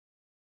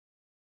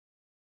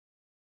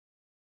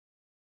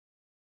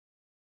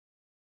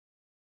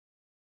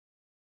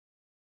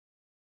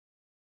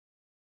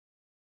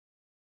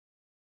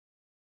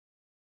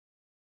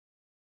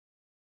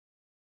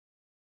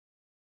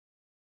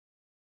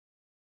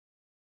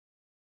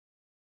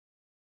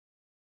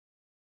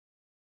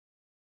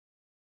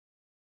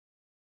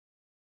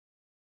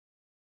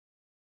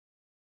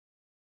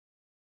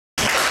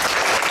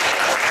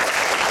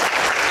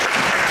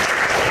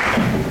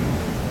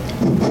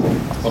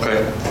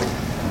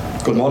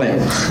Good morning.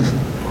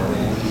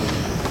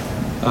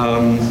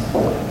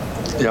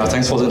 Yeah,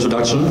 thanks for the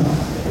introduction.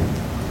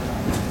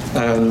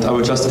 And I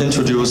will just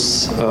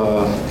introduce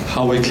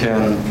how we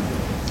can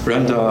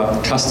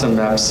render custom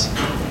maps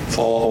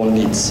for our own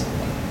needs.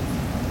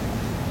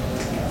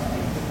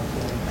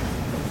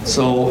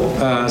 So,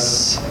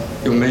 as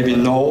you maybe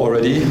know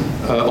already,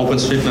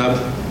 Openstreetmap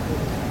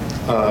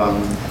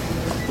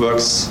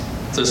works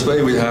this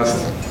way. We have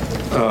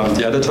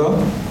the editor.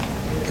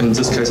 In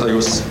this case, I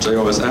use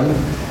JOSM,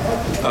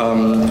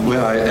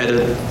 where I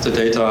edit the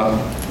data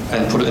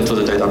and put it into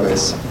the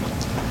database.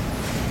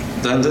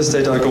 Then this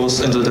data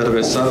goes into the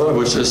database server,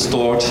 which is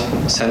stored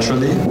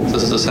centrally.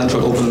 This is a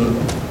central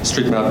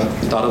OpenStreetMap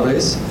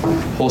database,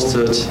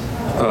 hosted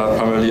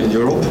primarily in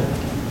Europe.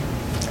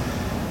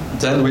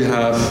 Then we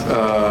have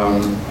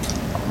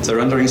the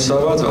rendering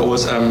server, the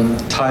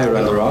OSM tile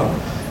renderer.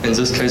 In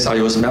this case, I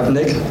use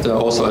Mapnik. There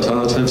are also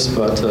alternatives,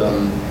 but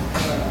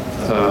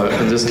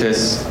in this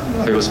case,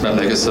 I use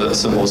Mapnik. It's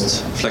the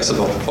most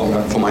flexible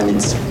for my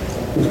needs.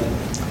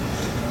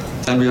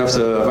 Then we have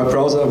the web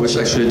browser, which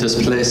actually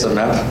displays the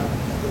map.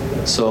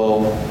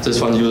 So this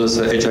one uses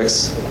the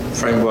Ajax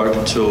framework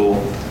to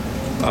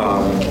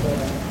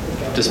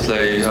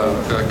display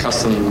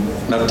custom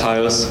map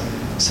tiles,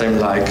 same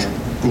like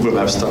Google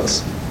Maps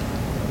does.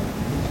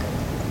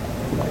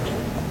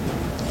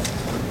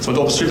 So in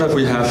OpenStreetMap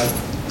we have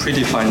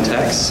predefined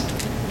tags,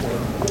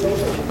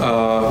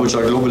 which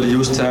are globally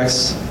used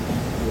tags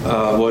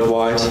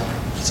worldwide.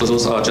 So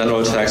those are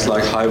general tags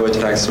like highway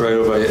tags,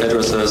 railway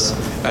addresses,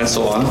 and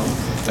so on.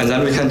 And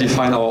then we can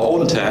define our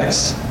own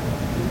tags,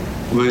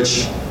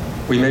 which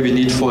we maybe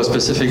need for a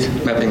specific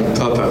mapping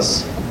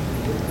purpose.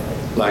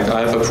 Like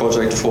I have a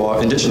project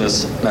for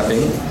indigenous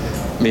mapping,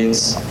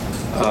 means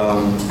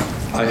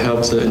I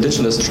help the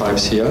indigenous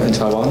tribes here in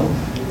Taiwan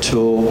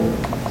to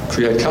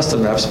create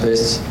custom maps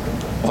based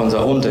on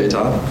their own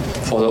data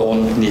for their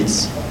own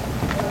needs.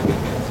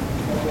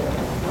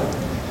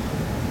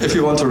 If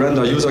you want to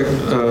render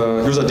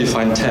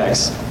user-defined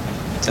tags,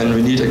 then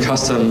we need a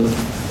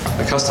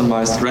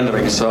customized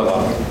rendering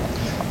server,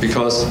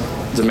 because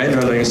the main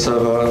rendering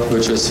server,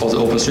 which is for the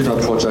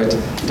OpenStreetMap project,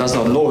 does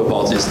not know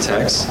about these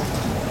tags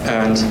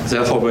and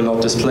therefore will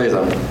not display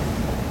them.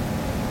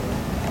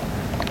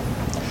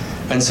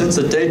 And since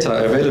the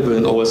data available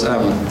in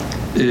OSM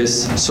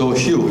is so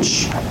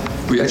huge,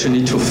 we actually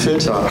need to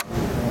filter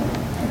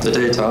the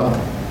data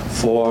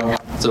for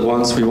the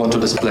ones we want to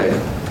display.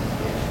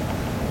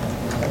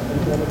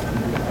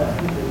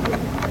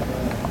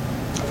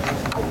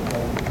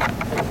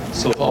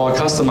 So for our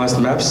customized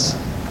maps,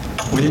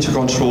 we need to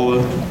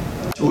control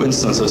two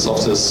instances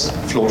of this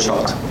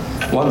flowchart.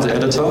 One, the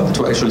editor,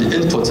 to actually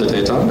input the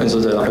data into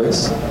the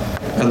database,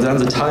 and then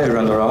the tile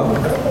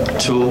renderer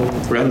to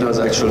render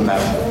the actual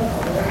map.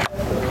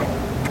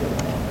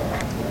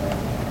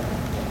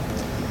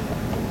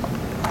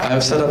 I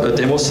have set up a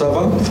demo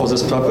server for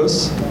this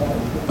purpose,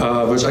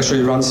 which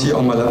actually runs here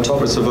on my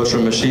laptop. It's a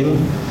virtual machine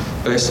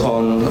based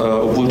on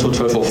Ubuntu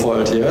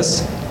 12.04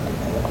 LTS,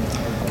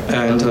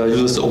 and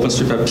uses the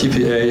OpenStreetMap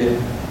PPA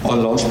on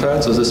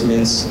Launchpad. So this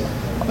means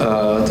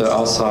there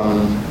are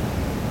some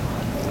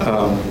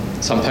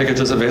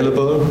packages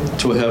available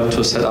to help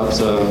to set up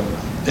the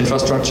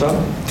infrastructure.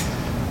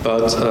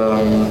 But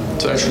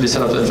to actually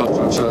set up the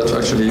infrastructure, to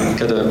actually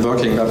get a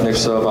working Mapnik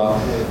server,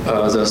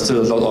 there's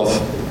still a lot of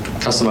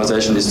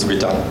customization needs to be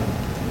done.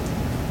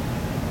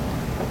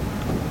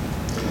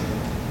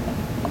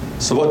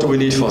 So what do we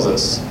need for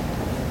this?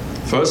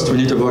 First, we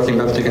need a working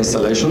Mapnik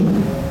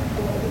installation.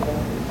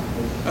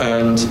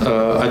 And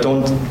I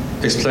don't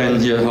explain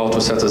here how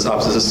to set this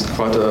up. This is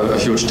quite a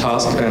huge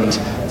task, and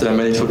there are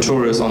many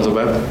tutorials on the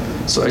web.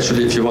 So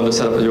actually, if you want to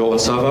set up your own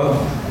server,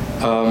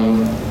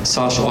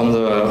 search on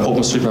the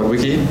OpenStreetMap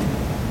wiki.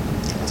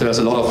 There's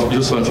a lot of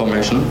useful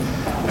information,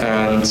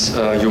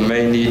 and you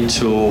may need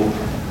to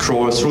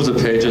crawl through the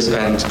pages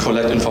and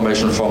collect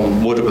information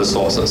from multiple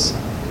sources.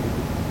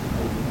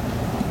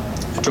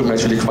 It took me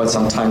actually quite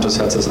some time to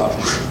set this up.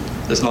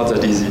 It's not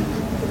that easy.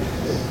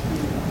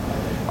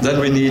 Then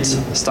we need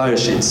style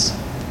sheets.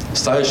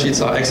 Style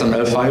sheets are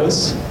XML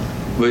files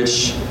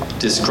which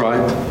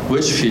describe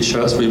which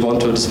features we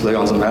want to display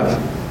on the map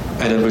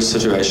and in which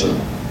situation.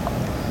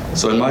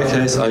 So in my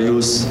case, I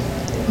use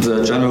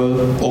the general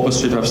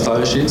OpenStreetMap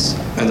style sheets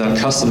and then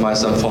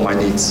customize them for my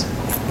needs.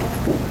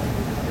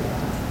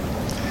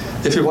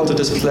 If we want to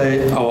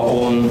display our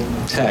own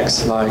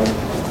tags, like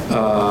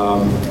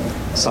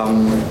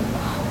some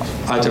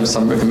items,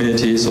 some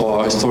amenities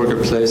or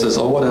historical places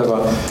or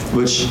whatever,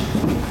 which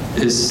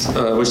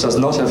does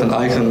not have an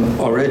icon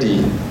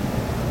already,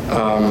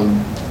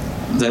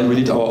 then we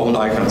need our own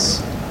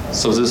icons.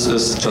 So this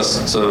is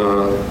just a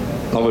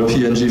normal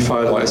PNG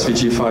file or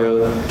SVG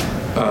file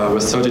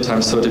with 30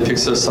 times 30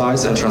 pixel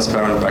size and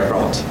transparent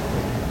background.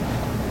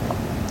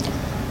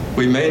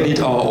 We may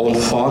need our own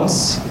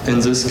fonts. In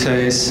this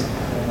case,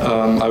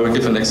 I will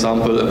give an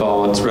example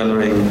about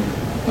rendering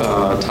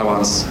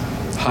Taiwan's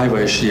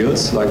highway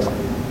shields, like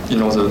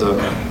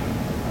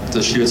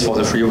the shields for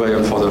the freeway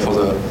and for the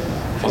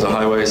for the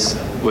highways,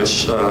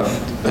 which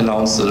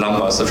announce the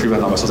numbers, the freeway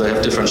numbers. So they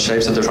have different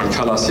shapes and different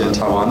colors here in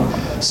Taiwan.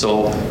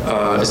 So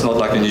it's not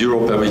like in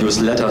Europe where we use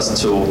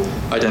letters to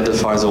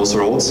identify those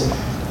roads,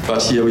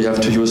 but here we have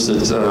to use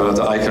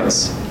the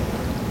icons.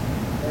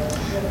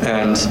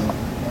 And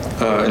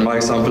in my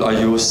example, I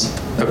use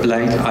a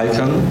blank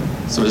icon,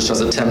 so it's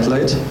just a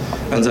template,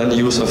 and then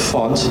use a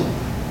font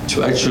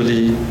to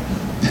actually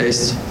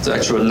paste the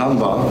actual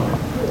number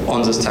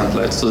on this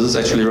template. So this is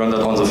actually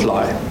rendered on the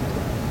fly.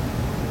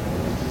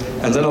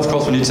 And then, of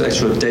course, we need the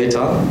actual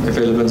data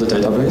available in the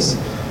database.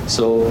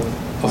 So,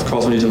 of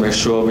course, we need to make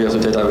sure we have the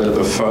data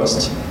available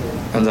first,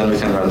 and then we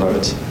can render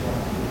it.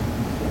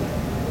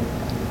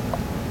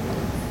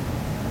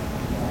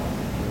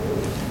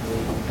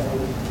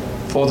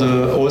 For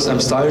the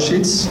OSM style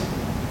sheets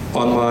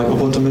on my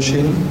Ubuntu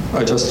machine,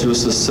 I just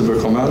use this simple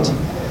command.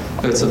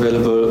 It's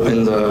available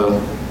in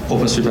the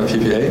Openstreetmap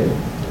PPA.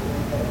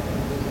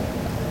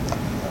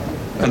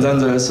 And then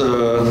there's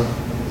a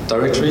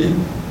directory,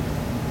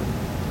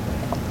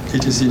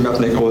 etc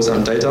Mapnik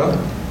OSM data,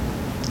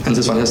 and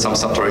this one has some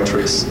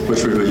subdirectories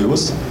which we will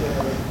use.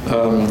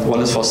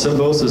 One is for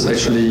symbols, is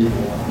actually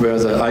where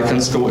the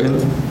icons go in.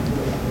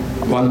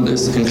 One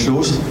is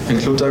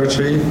include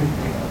directory,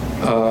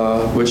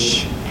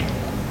 which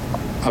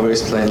I will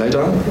explain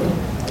later.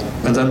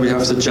 And then we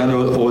have the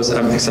general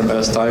OSM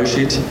XML style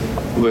sheet,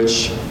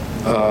 which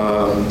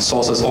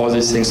sources all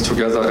these things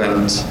together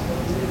and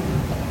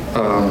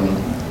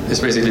is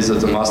basically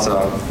the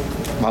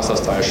master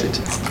style sheet.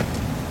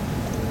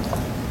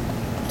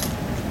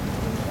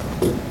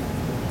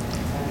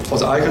 For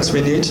the icons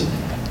we need,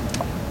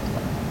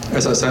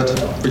 as I said,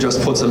 we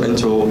just put them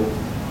into,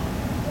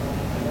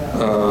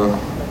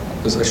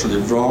 this is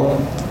actually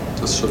wrong,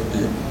 this should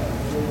be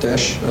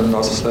dash and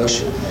not a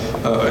slash.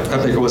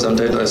 Mapnik OSM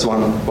data is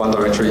one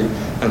directory,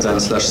 and then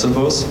slash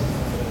symbols.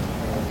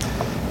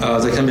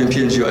 They can be in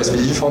PNG or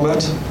SVG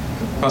format,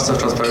 must have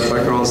transparent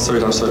backgrounds,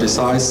 30x30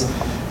 size,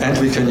 and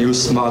we can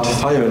use smart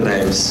file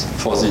names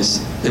for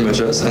these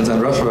images and then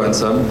reference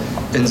them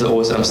in the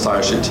OSM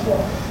style sheet.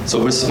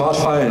 So with smart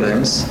file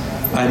names,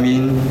 I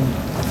mean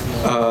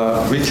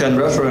we can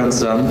reference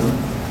them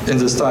in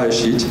the style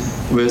sheet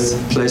with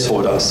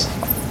placeholders.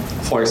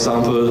 For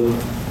example,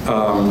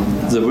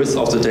 the width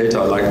of the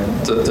data, like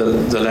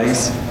the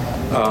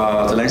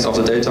length of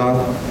the data,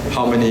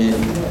 how many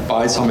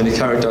bytes, how many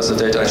characters the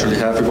data actually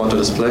have we want to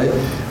display,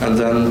 and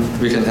then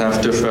we can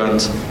have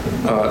different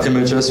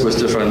images with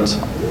different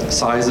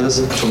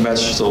sizes to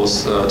match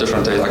those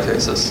different data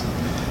cases.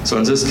 So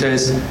in this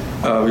case,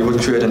 we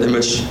would create an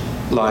image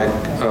like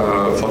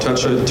for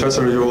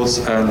tertiary roads,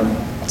 and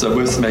the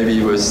width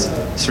maybe with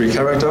 3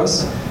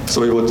 characters.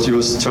 So we would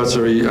use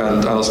tertiary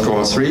and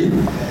 _3,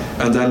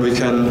 and then we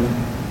can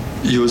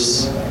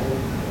use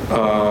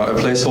a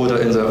placeholder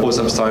in the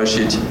OSM style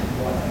sheet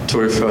to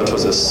refer to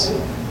this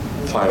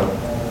file.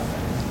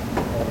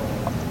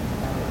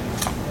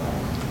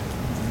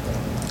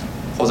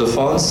 For the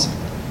fonts,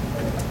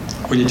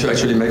 we need to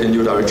actually make a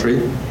new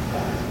directory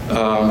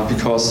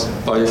because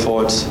by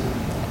default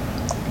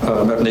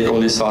Mapnik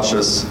only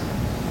searches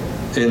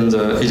in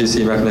the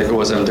etc Mapnik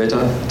OSM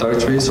data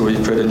directory, so we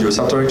create a new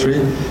subdirectory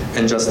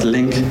and just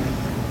link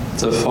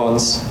the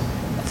fonts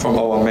from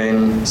our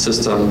main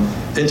system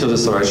into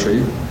this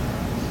directory.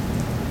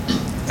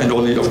 And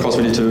only, of course,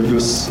 we need to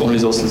use only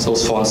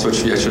those fonts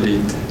which we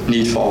actually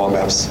need for our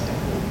maps.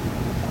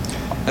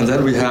 And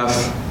then we have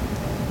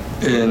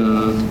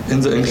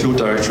in the include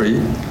directory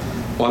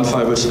one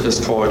file which is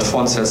called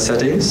font set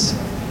settings.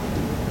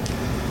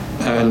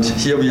 And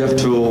here we have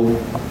to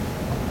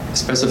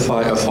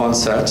specify a font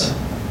set.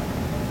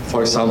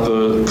 For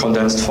example,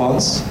 condensed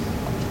fonts.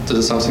 This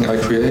is something I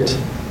create,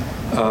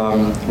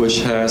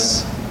 which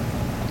has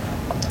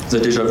the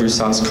Déjà Vu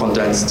Sans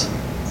condensed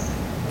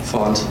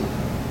font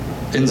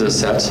in the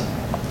set,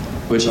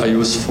 which I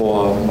use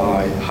for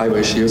my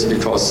highway shields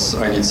because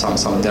I need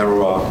some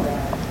narrower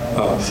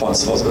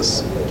fonts for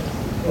this.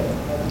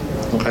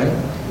 Okay.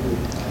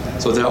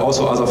 So there are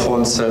also other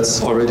font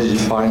sets already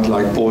defined,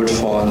 like bold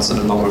fonts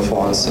and normal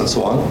fonts and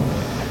so on.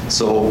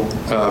 So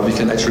we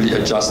can actually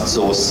adjust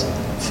those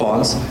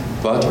fonts,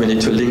 but we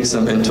need to link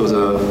them into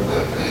the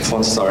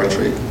fonts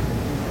directory.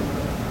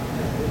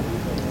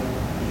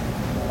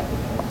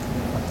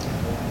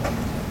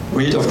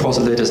 We need, of course,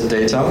 the latest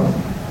data.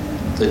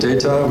 The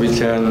data we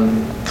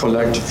can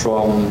collect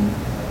from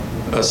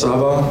a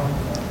server.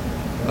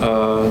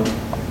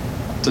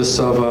 This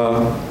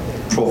server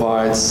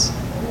provides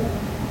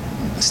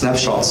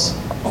snapshots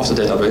of the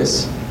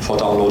database for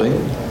downloading.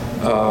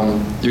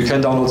 You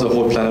can download the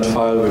whole planet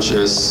file, which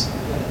is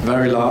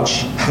very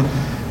large.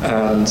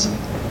 And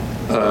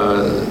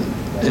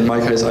in my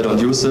case, I don't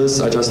use this.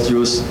 I just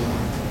use,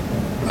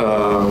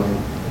 I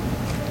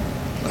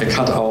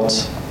cut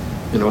out,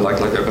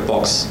 like a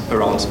box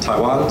around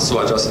Taiwan. So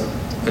I just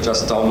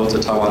download the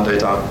Taiwan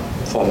data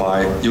for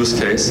my use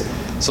case.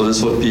 So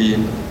this would be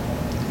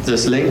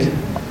this link.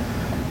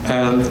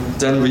 And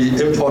then we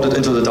import it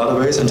into the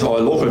database, into our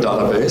local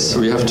database.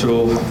 We have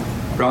to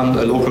run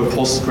a local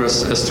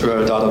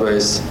PostgreSQL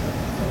database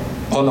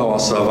on our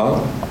server.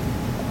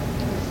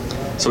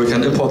 So we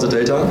can import the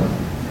data.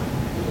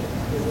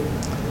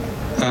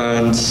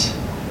 And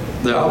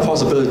there are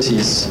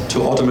possibilities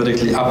to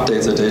automatically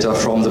update the data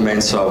from the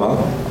main server.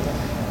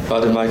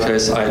 But in my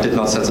case, I did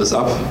not set this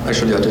up.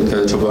 Actually, I didn't get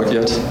it to work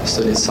yet.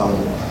 Still need some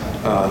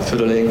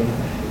fiddling.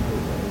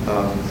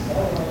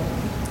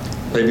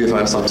 Maybe if I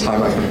have some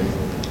time, I can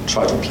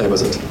try to play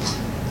with it.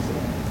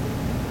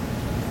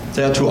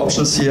 There are two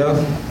options here.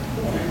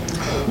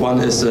 One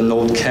is the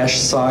node cache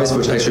size,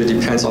 which actually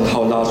depends on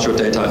how large your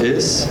data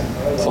is.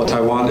 For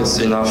Taiwan, it's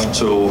enough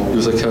to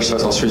use a cache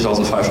size of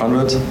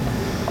 3,500.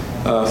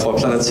 For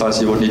planet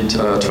size, you would need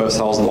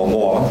 12,000 or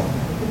more.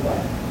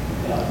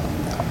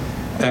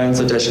 And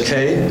the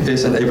 -K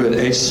is enabled in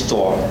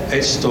HStore.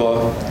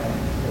 HStore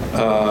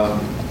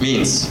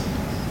means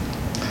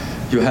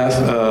you have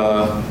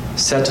a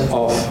set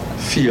of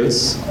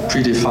fields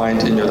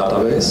predefined in your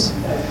database,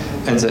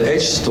 and the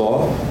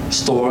HStore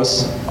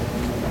stores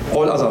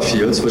all other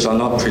fields which are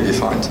not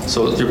predefined.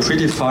 So you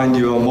predefine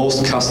your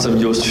most custom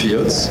used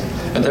fields,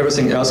 and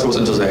everything else goes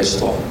into the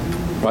HStore.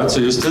 Right? So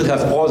you still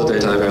have all the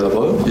data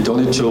available. You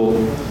don't need to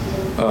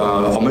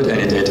omit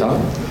any data,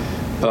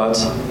 but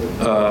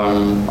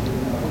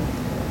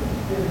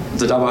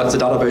the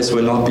database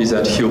will not be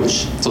that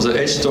huge. So the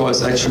HStore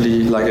is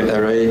actually like an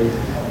array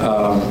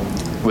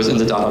within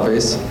the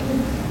database,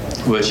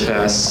 which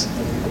has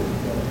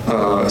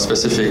a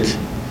specific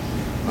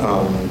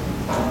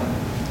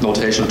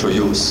notation to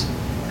use.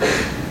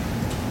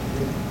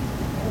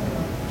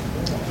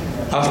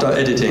 After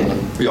editing,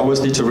 we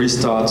always need to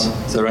restart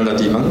the render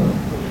daemon.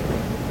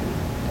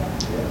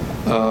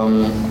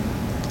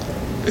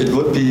 It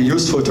would be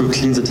useful to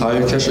clean the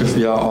tile cache if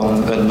we are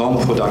on a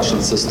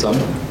non-production system,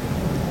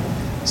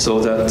 so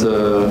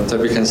that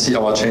we can see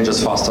our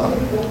changes faster.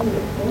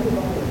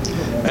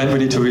 And we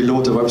need to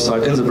reload the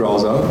website in the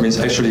browser, means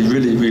actually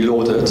really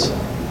reload it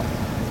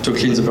to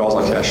clean the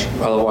browser cache.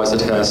 Otherwise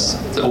it has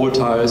the old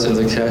tiles in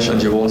the cache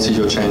and you won't see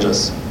your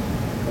changes.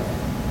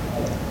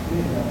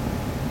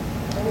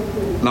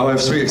 Now I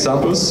have three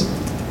examples.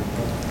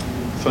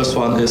 First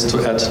one is to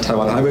add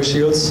Taiwan highway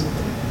shields.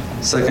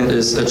 Second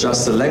is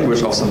adjust the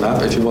language of the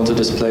map if you want to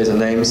display the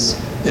names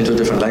into a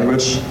different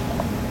language.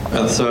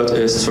 And third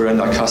is to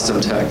render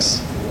custom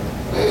tags.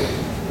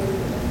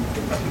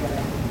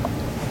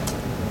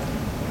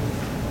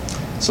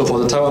 So for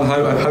the Taiwan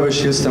highway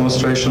shields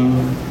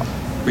demonstration,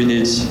 we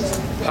need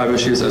highway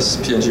shields as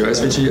PNG or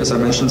SVG, as I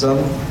mentioned them.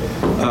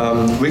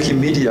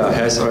 Wikimedia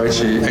has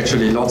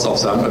actually lots of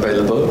them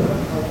available.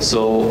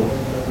 So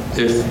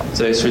if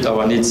they suit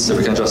our needs,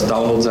 we can just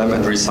download them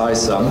and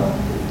resize them.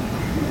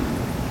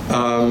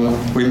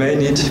 We may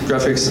need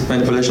graphics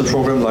manipulation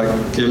program like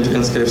GIMP,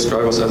 Inkscape,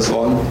 Scribus, and so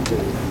on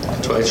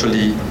to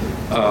actually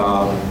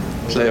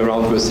play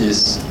around with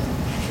these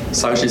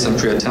style sheets and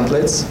create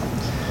templates.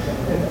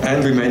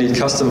 And we may need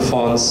custom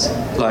fonts,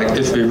 like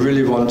if we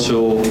really want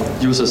to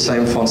use the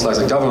same fonts like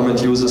the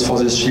government uses for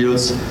these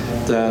shields,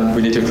 then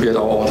we need to create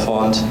our own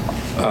font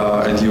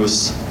and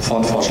use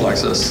FontForge like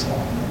this.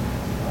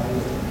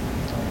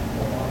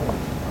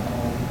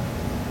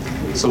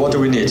 So what do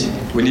we need?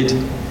 We need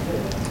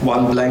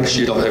one blank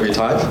sheet of every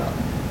type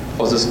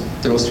for this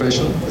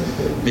demonstration.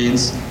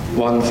 Means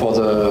one for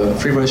the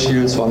freeway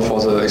shields, one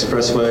for the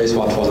expressways,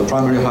 one for the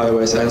primary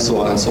highways, and so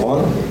on and so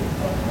on.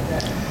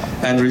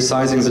 And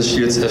resizing the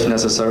shields if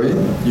necessary.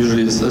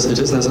 Usually it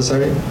is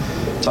necessary.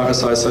 Target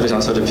size 30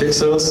 times 30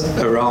 pixels,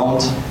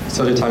 around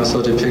 30 times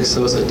 30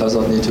 pixels. It does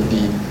not need to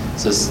be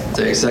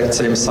the exact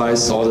same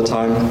size all the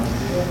time.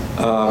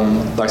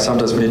 Like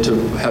sometimes we need to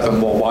have a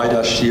more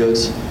wider shield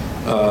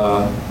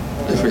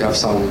if we have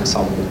some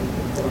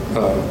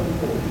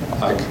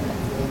like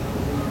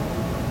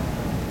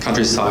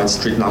countryside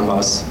street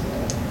numbers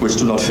which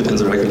do not fit in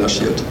the regular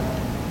shield.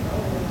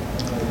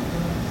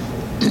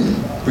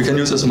 We can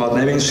use a smart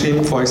naming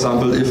scheme, for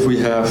example, if we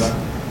have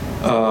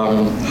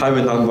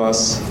highway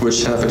numbers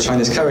which have a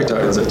Chinese character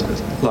in it,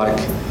 like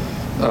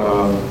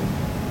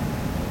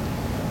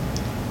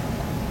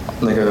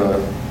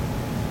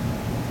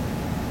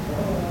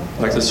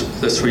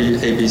the three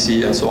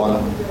ABC and so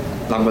on,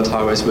 numbered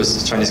highways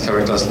with Chinese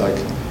characters like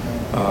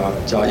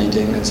Jia Yi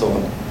Ding and so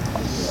on.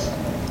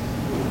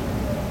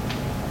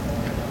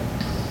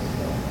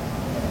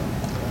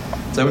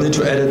 Then we need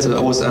to edit the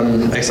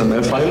OSM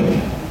XML file.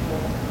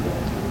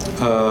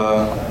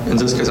 In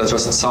this case, I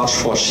just search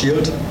for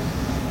shield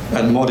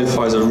and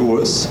modify the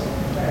rules.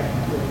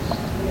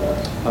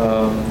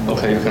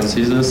 Okay, you can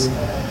see this.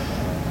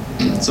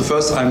 So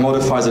first I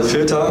modify the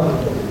filter.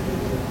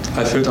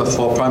 I filter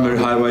for primary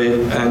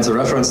highway, and the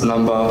reference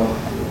number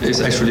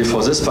is actually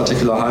for this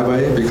particular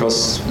highway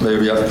because maybe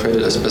we have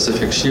created a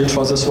specific shield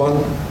for this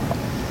one.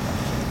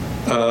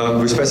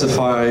 We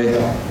specify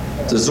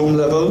the zoom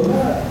level,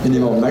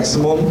 minimum,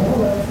 maximum,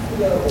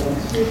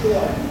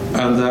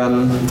 and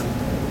then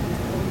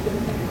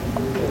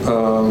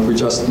we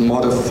just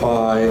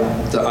modify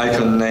the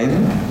icon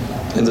name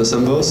in the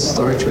symbols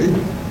directory.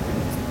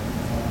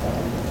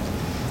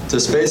 The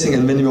spacing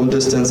and minimum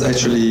distance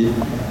actually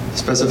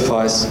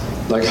specifies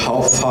like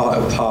how far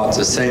apart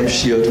the same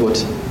shield would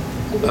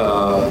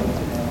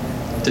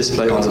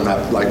display on the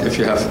map. Like if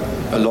you have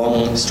a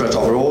long stretch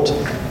of road,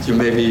 you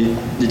maybe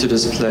need to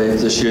display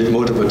the shield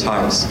multiple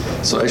times.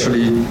 So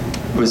actually,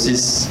 with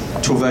these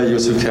two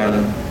values, you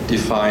can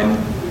define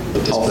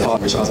how far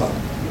from each other,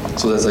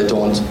 so that they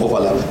don't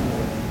overlap.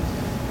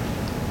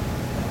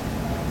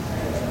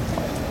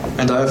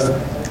 And I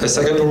have a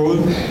second rule,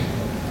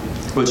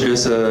 which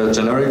is a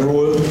generic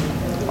rule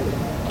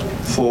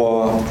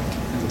for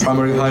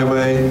primary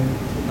highway,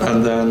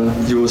 and then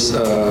use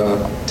a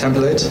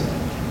template,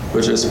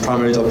 which is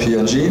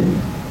primary.png.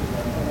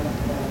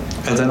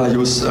 And then I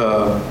use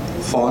a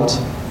font,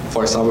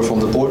 for example, from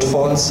the bold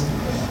fonts,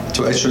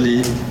 to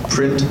actually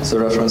print the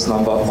reference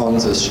number on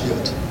this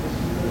shield.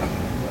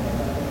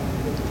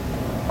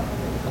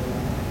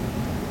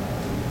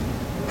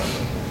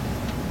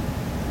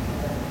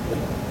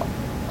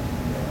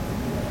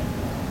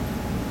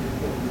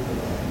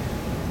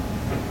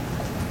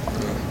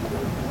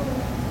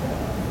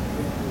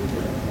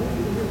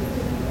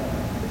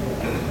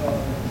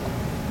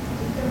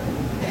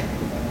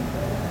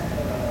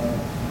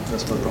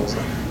 That's my browser.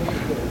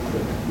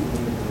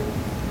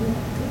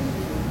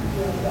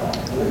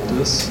 Like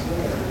this.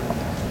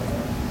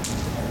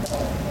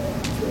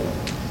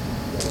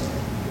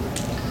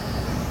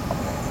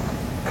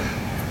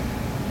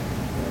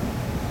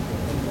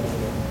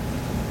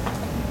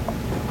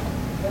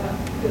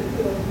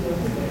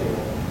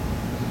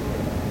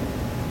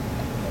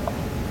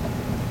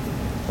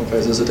 Okay,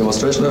 this is a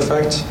demonstration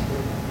effect.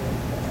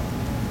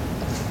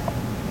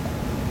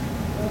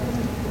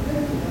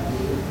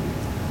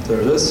 There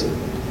it is.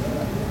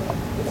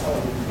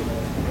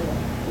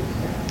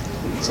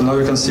 So now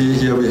you can see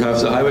here we have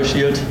the highway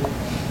shield,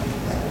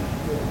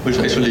 which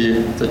is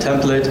actually the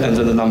template and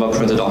then the number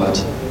printed on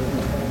it,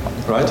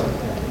 right?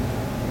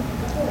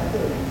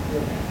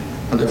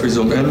 And if we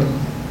zoom in,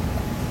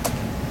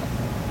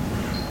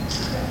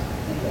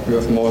 we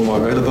have more and more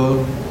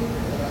available.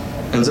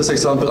 In this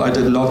example, I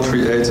did not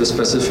create the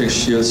specific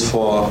shields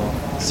for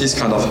these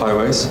kind of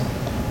highways.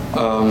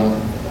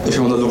 If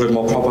you want to look at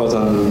more proper,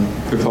 then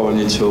we probably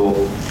need to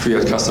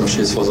create custom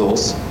sheets for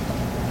those.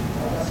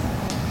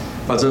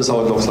 But this is how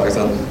it looks like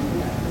then.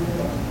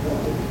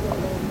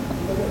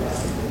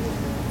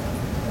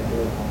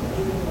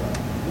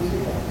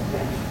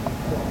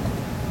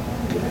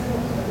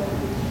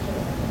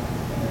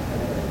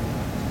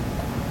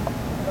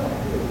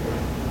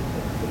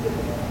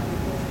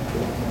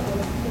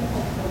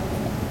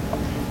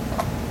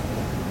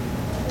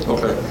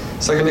 Okay,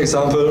 second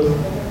example,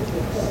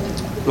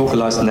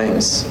 localized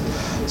names.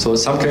 So in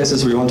some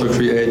cases we want to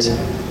create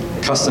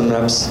custom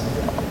maps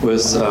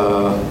with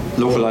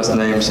localized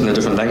names in a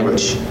different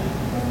language.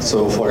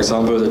 So for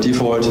example, the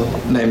default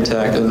name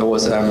tag in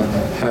OSM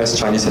has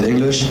Chinese and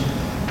English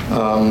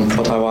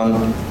for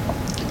Taiwan,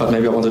 but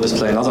maybe I want to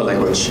display another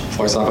language.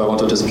 For example, I want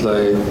to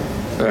display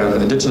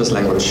an indigenous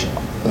language,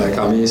 like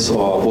Amis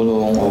or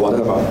Bunung or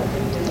whatever.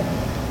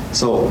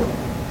 So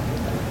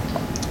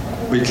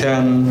we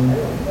can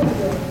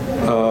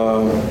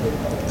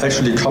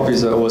actually copy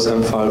the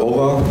OSM file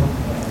over,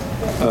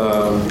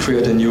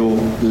 create a new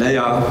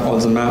layer on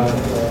the map.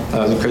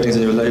 Creating the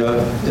new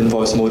layer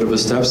involves multiple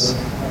steps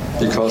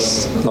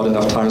because not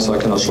enough time, so I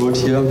cannot show it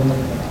here.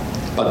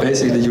 But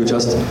basically, you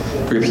just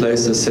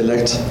replace the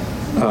select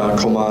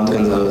command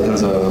in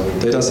the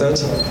data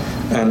set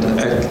and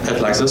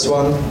add like this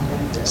one.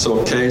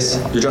 So case,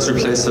 you just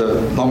replace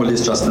normally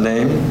it's just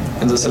name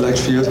in the select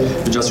field.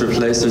 You just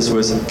replace this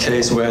with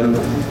case when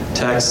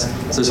tags.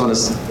 This one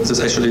is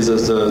actually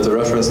the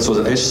reference to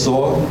the H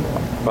store,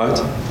 right?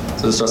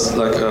 So it's just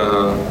like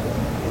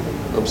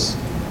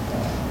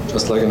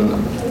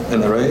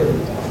an array.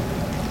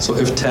 So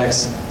if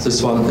tags,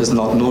 this one is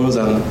not null,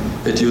 then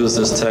it uses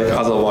this tag.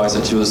 Otherwise,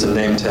 it uses the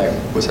name tag,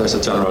 which has a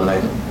general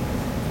name,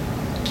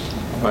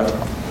 right?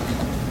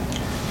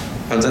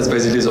 And that's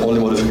basically the only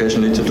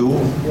modification you need to do.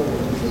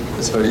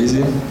 It's very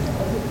easy.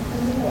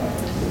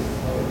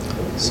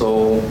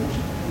 So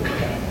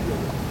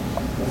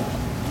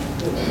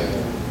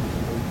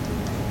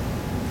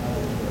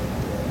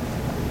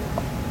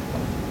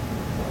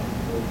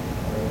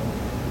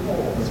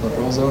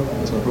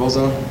that's my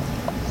browser.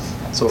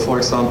 So for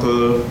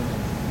example,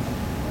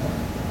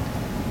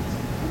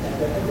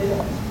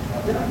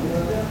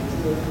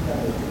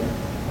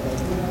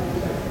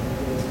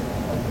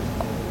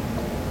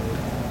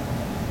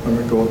 when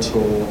we go to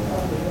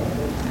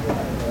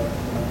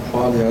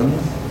Hualien,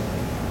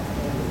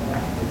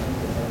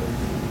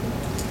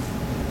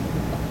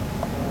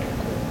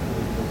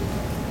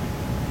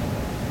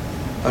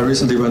 I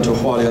recently went to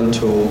Hualien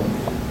to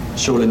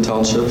Shulin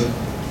Township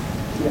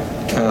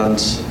and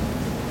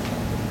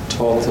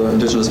taught the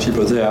indigenous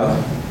people there,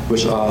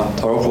 which are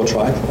Taroko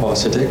tribe or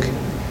Sidik,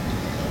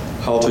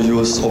 how to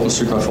use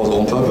Openstreetmap for their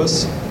own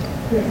purpose.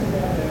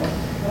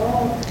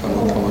 Come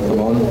on, come on, come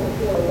on.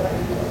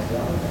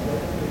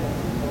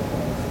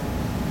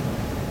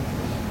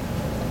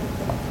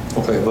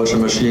 Okay, virtual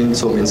machine,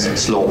 so means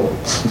slow.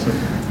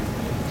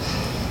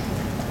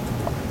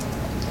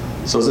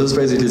 So this is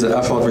basically the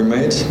effort we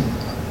made.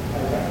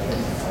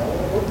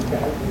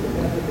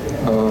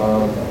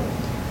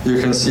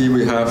 You can see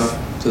we have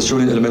the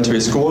student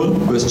elementary school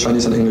with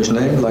Chinese and English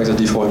name, like the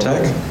default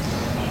tag.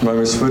 When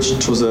we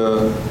switch to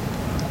the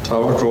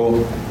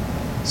Taroko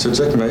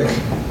subject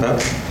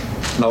map,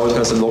 now it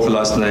has a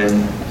localized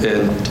name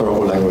in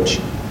Taroko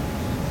language.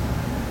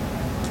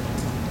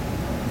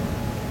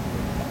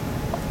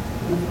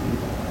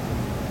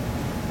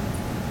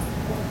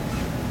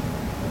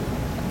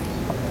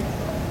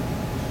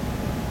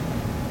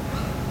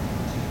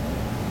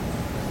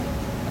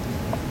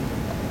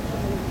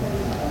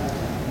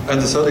 And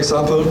the third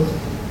example,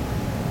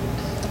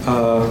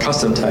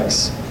 custom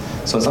tags.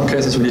 So in some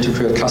cases we need to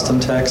create custom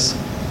tags,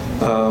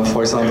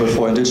 for example,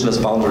 for indigenous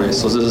boundaries.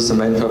 So this is the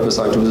main purpose.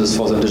 I do this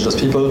for the indigenous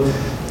people.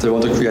 They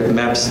want to create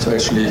maps to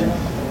actually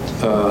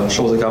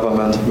show the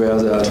government where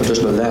their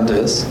traditional land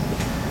is.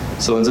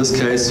 So in this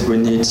case, we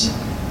need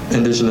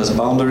indigenous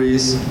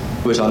boundaries,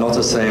 which are not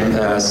the same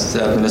as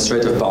the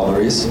administrative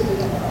boundaries.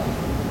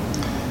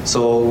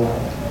 So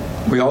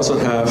we also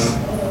have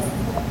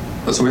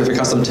So we have a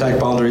custom tag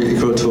boundary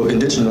equal to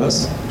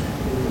indigenous.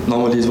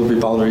 Normally it would be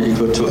boundary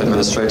equal to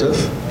administrative.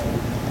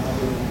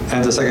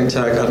 And the second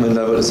tag admin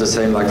level is the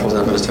same like for the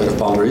administrative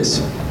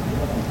boundaries.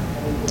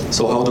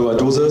 So how do I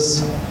do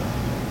this?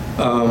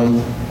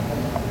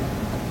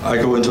 I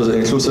go into the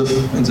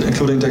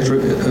including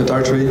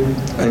directory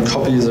and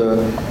copy the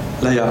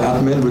layer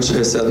admin, which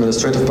is the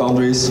administrative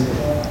boundaries,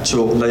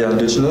 to layer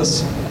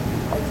indigenous.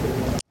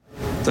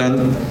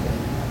 Then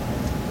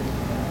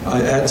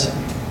I add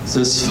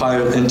this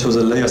file into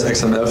the layers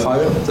XML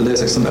file. The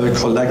layers XML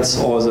collects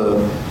all the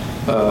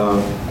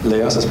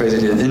layers. It's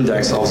basically an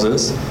index of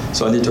this.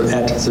 So I need to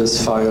add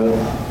this file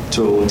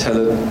to tell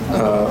it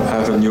I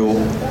have a new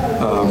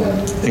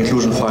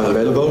inclusion file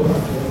available.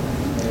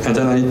 And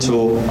then I need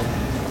to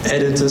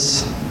edit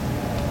this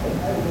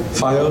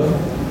file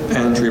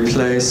and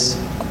replace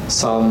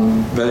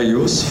some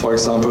values. For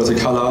example, the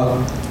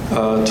color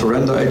to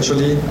render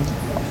actually.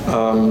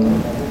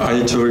 I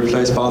need to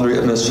replace boundary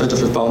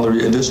administrative with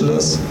boundary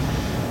indigenous.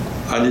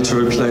 I need to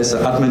replace the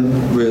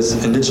admin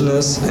with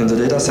indigenous in the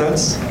data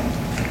sets,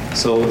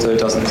 so that it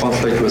doesn't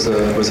conflict with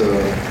the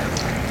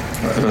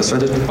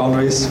administrative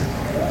boundaries.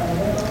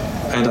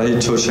 And I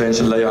need to change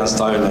the layer and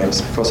style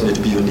names because they need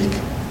to be unique.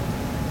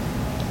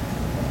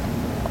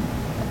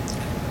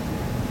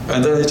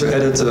 And then I need to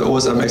edit the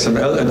OSM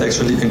XML and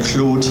actually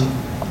include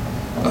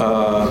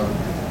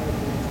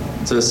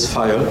this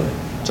file.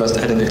 Just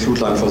add an include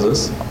line for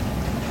this.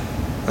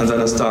 And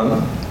then it's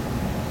done.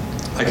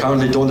 I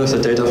currently don't have the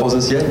data for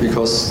this yet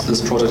because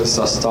this project is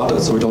just started,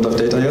 so we don't have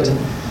data yet.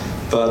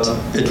 But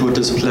it would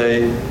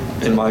display,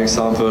 in my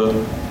example,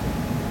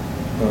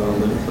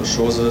 maybe I can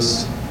show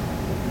this.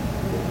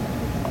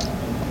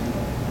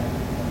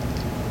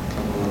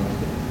 Come on,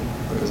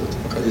 where is it?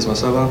 Okay, here's my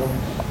server.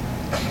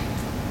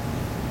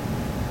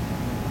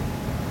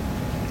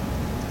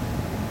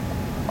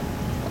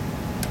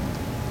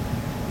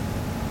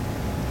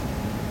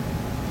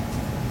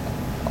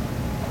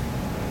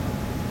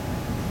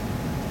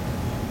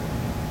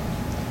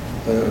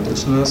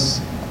 Indigenous.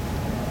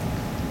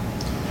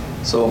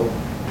 So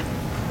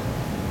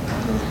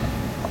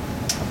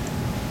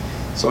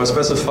I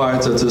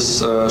specified that this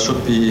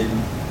should be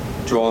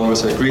drawn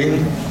with a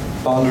green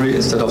boundary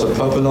instead of the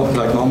purple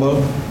like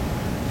normal.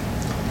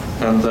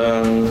 And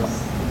then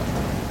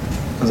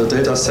in the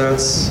data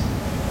sets,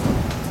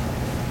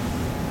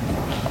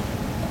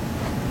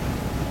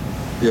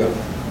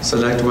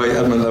 select way,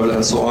 admin level,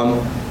 and so on,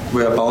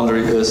 where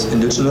boundary is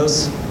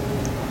indigenous,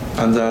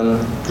 and then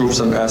group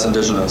them as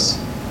indigenous,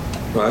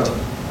 right?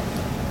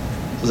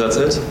 So that's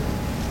it.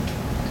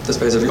 That's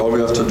basically all we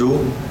have to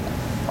do.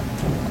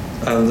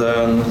 And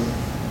then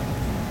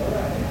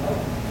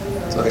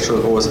the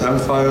actual OSM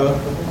file,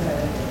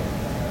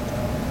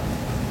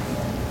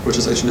 which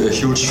is actually a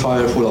huge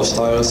file full of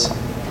styles.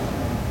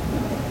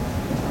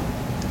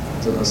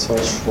 Then I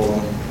search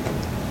for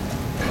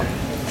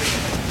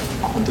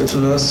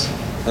indigenous,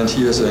 and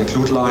here is the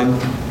include line.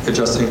 It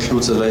just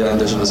includes the layer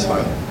indigenous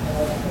file.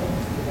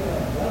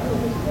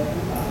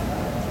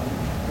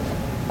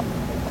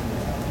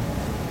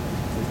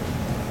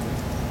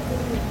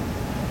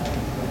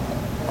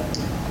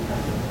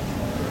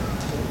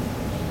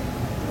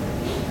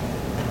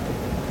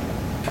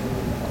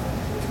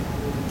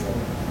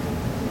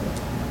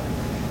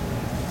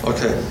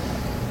 Okay,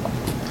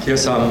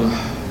 here's some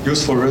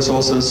useful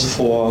resources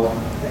for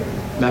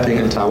mapping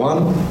in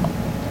Taiwan.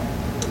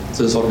 This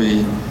is what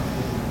we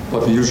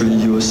usually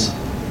use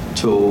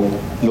to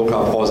look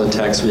up all the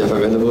tags we have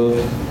available.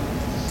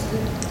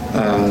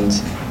 And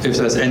if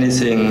there's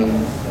anything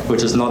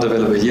which is not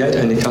available yet,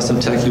 any custom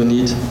tag you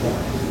need,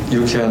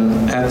 you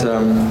can add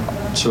them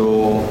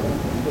to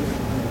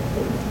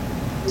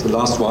the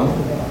last one,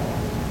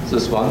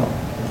 this one.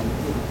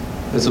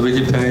 It's a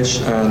wiki page,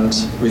 and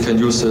we can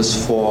use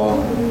this for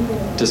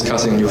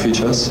discussing new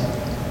features.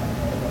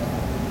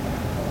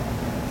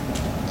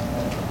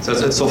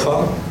 That's it so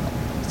far.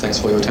 Thanks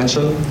for your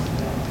attention.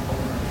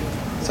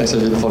 Thanks a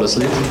little for the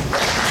sleep.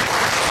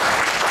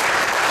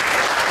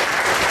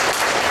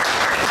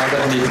 Are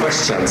there any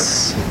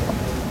questions?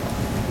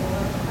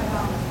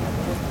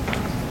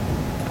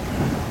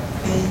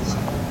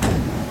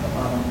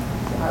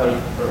 I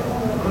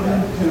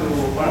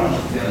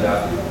understand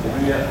that if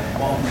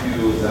we want to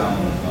use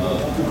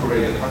to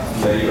create a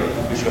custom layer,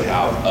 we should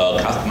have a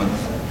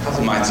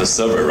customized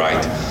server,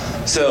 right?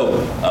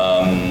 So,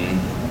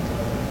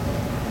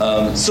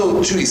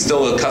 so to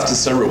install a custom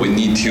server, we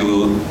need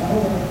to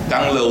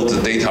download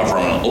the data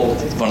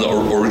from the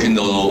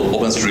original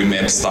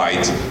OpenStreetMap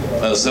site.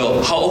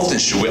 So how often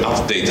should we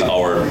update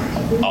our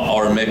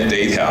map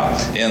data?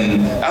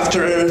 And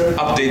after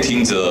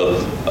updating the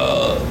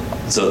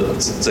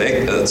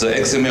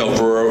XML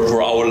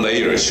for our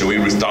layer, should we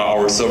restart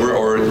our server,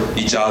 or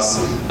it just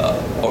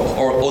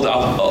or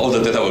all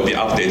the data will be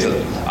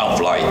updated on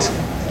flight?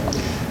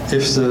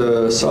 If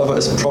the server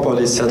is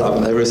properly set up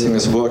and everything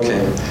is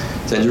working,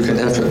 then you can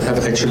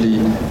have actually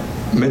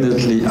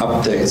minutely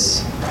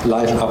updates,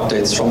 live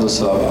updates from the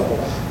server.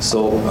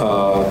 So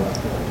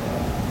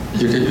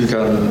you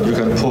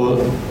can pull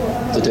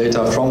the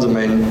data from the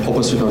main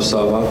OpenStreetMap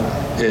server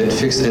in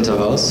fixed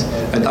intervals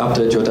and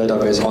update your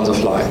database on the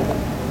fly.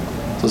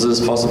 So this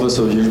is possible,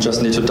 so you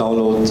just need to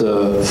download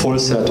the full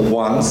set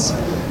once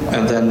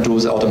and then do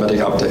the automatic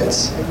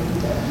updates.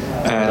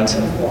 And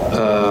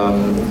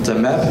the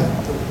map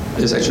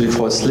is actually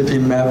called Slippy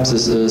Map.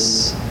 This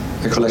is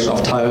a collection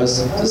of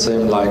tiles, the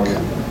same like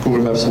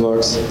Google Maps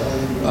works.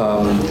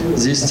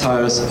 These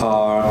tiles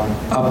are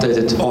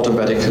updated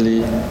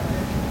automatically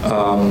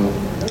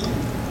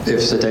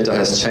if the data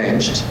has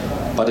changed,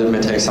 but it may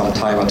take some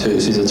time until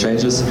you see the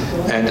changes,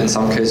 and in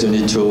some cases you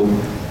need to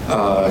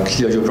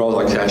clear your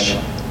browser cache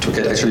to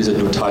get actually the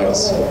new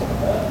tiles.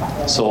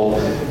 So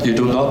you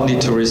do not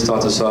need to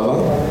restart the server.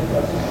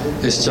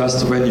 It's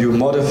just when you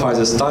modify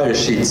the style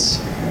sheets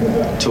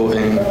to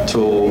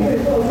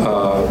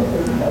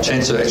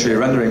change the actually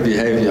rendering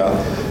behavior,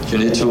 you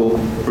need to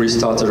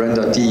restart the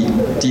render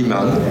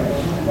daemon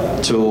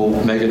to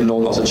make it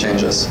known of the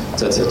changes.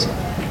 That's it.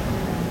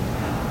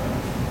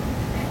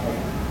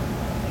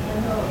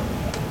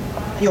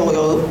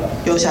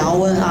 有想要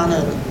问阿能。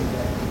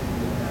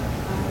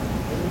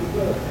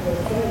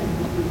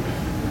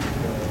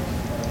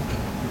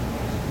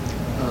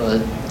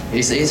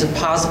Is it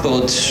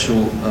possible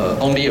to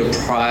only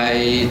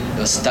apply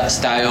a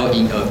style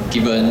in a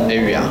given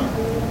area?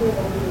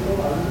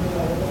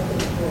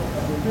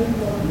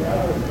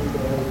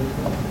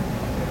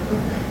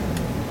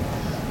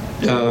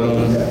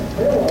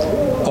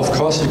 Of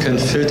course, you can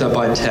filter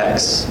by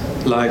tags.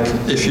 Like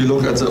if you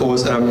look at the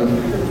OSM.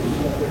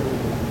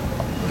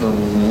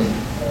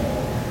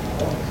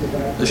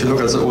 If you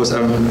look at the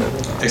OSM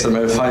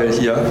XML file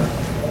here,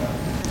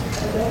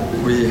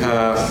 we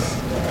have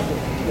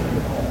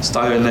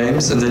style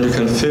names, and then you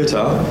can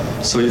filter.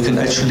 So you can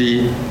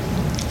actually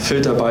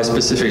filter by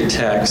specific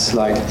tags,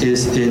 like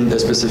is in a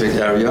specific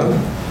area.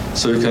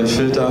 So you can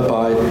filter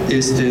by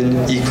is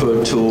in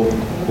equal to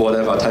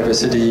whatever, type of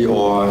city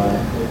or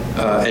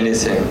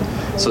anything.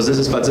 So this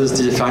is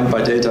defined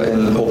by data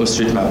in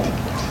OpenStreetMap.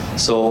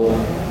 So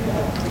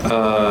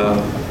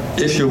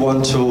if you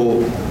want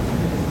to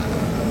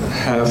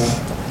have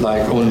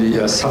like only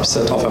a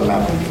subset of a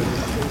map,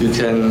 you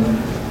can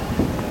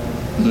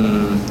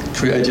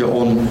create your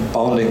own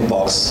bounding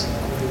box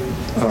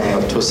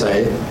to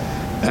say,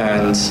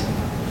 and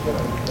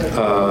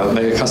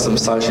make a custom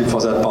style sheet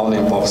for that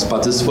bounding box.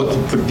 But this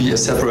could be a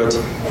separate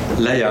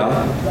layer,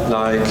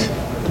 like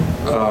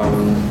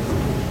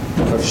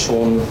I've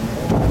shown.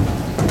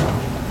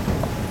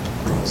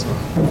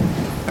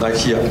 Like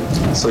here.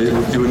 So you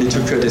will need to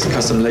create this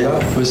custom layer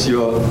with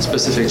your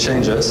specific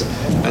changes,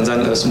 and then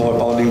a small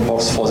bounding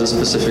box for this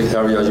specific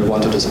area you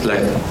want to display.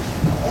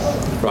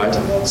 Right?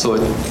 So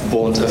it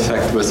won't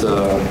affect with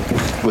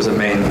the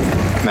main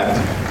map.